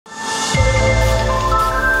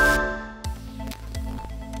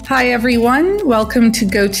Hi, everyone. Welcome to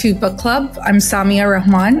GOTO Book Club. I'm Samia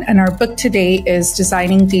Rahman, and our book today is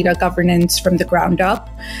Designing Data Governance from the Ground Up.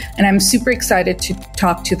 And I'm super excited to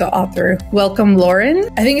talk to the author. Welcome, Lauren.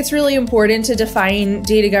 I think it's really important to define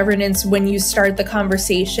data governance when you start the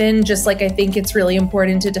conversation, just like I think it's really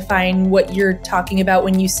important to define what you're talking about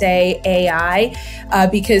when you say AI,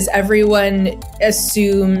 because everyone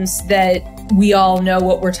assumes that we all know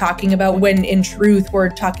what we're talking about when in truth we're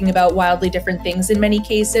talking about wildly different things in many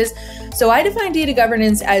cases. So I define data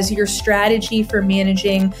governance as your strategy for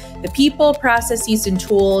managing the people, processes, and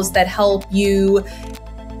tools that help you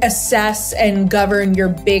assess and govern your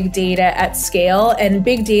big data at scale. And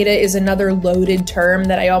big data is another loaded term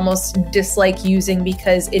that I almost dislike using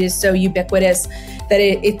because it is so ubiquitous that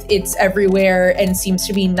it's everywhere and seems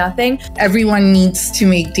to be nothing. Everyone needs to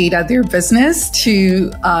make data their business to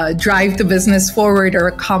drive the business forward or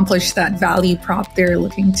accomplish that value prop they're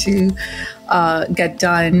looking to get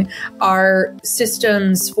done. Our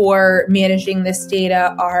systems for managing this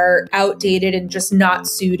data are outdated and just not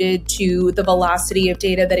suited to the velocity of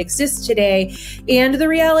data that exists today. And the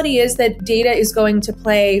reality is that data is going to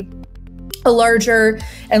play a larger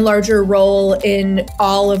and larger role in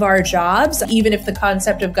all of our jobs. Even if the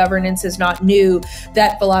concept of governance is not new,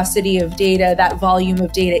 that velocity of data, that volume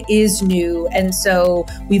of data is new. And so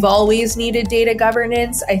we've always needed data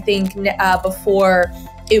governance. I think before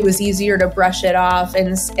it was easier to brush it off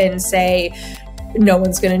and say, no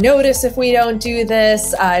one's going to notice if we don't do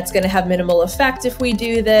this. It's going to have minimal effect if we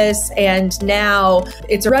do this. And now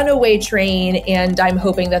it's a runaway train, and I'm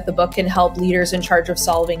hoping that the book can help leaders in charge of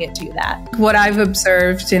solving it do that. What I've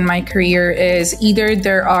observed in my career is either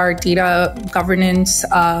there are data governance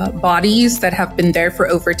bodies that have been there for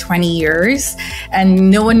over 20 years,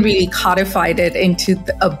 and no one really codified it into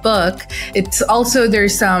a book. It's also,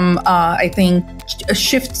 there's some, I think,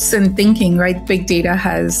 shifts in thinking, right? Big data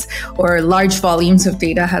has, or large volumes of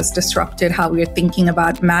data has disrupted how we're thinking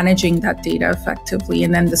about managing that data effectively.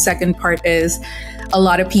 And then the second part is a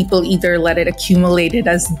lot of people either let it accumulate it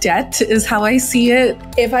as debt, is how I see it.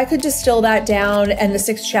 If I could distill that down and the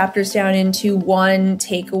 6 chapters down into one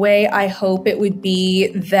takeaway, I hope it would be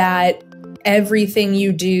that everything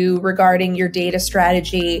you do regarding your data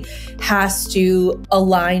strategy has to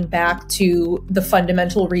align back to the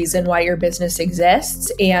fundamental reason why your business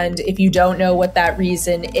exists. And if you don't know what that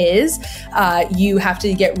reason is, you have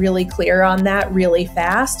to get really clear on that really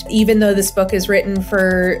fast. Even though this book is written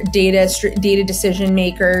for data decision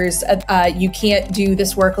makers, you can't do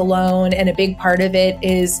this work alone. And a big part of it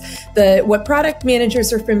is what product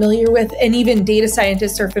managers are familiar with, and even data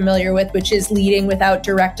scientists are familiar with, which is leading without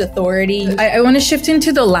direct authority. I want to shift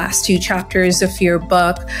into the last 2 chapters of your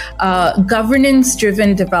book,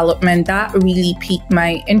 governance-driven development. That really piqued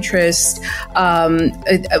my interest.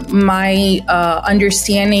 My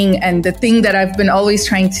understanding, and the thing that I've been always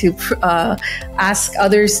trying to ask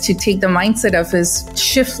others to take the mindset of, is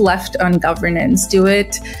shift left on governance. Do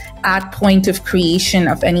it at point of creation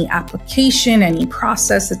of any application, any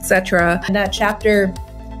process, etc. In that chapter,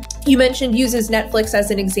 you mentioned uses Netflix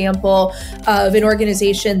as an example of an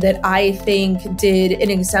organization that I think did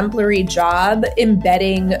an exemplary job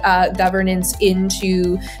embedding governance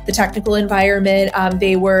into the technical environment.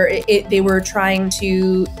 They were trying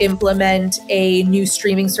to implement a new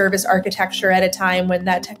streaming service architecture at a time when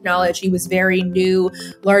that technology was very new,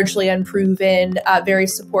 largely unproven, very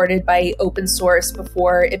supported by open source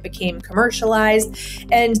before it became commercialized.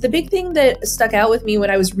 And the big thing that stuck out with me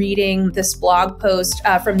when I was reading this blog post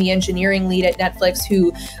from the engineering lead at Netflix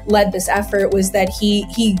who led this effort was that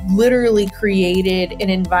he literally created an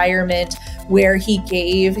environment where he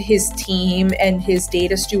gave his team and his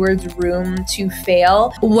data stewards room to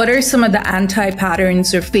fail. What are some of the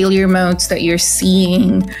anti-patterns or failure modes that you're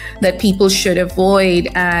seeing that people should avoid,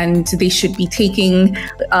 and they should be taking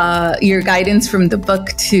your guidance from the book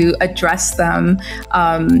to address them?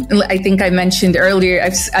 I think I mentioned earlier,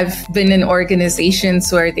 I've been in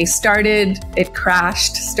organizations where they started, it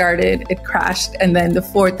crashed, and then the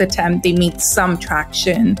 4th attempt, they made some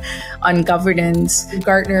traction on governance.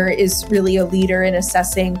 Gartner is really a leader in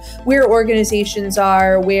assessing where organizations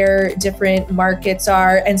are, where different markets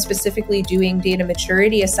are, and specifically doing data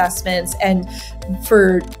maturity assessments. And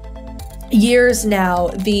for years now,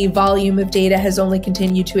 the volume of data has only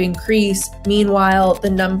continued to increase. Meanwhile, the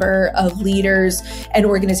number of leaders and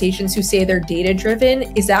organizations who say they're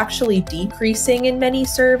data-driven is actually decreasing in many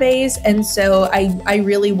surveys. And so I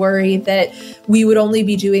really worry that we would only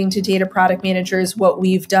be doing to data product managers what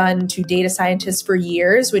we've done to data scientists for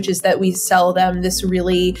years, which is that we sell them this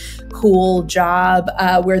really cool job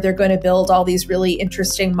where they're going to build all these really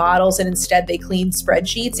interesting models, and instead they clean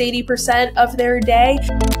spreadsheets 80% of their day.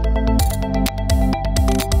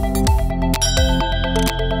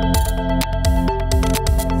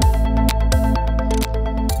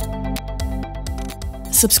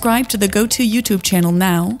 Subscribe to the GOTO YouTube channel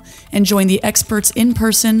now and join the experts in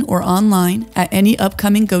person or online at any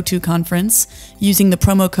upcoming GOTO conference using the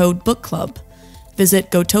promo code BOOK CLUB.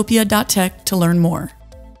 Visit gotopia.tech to learn more.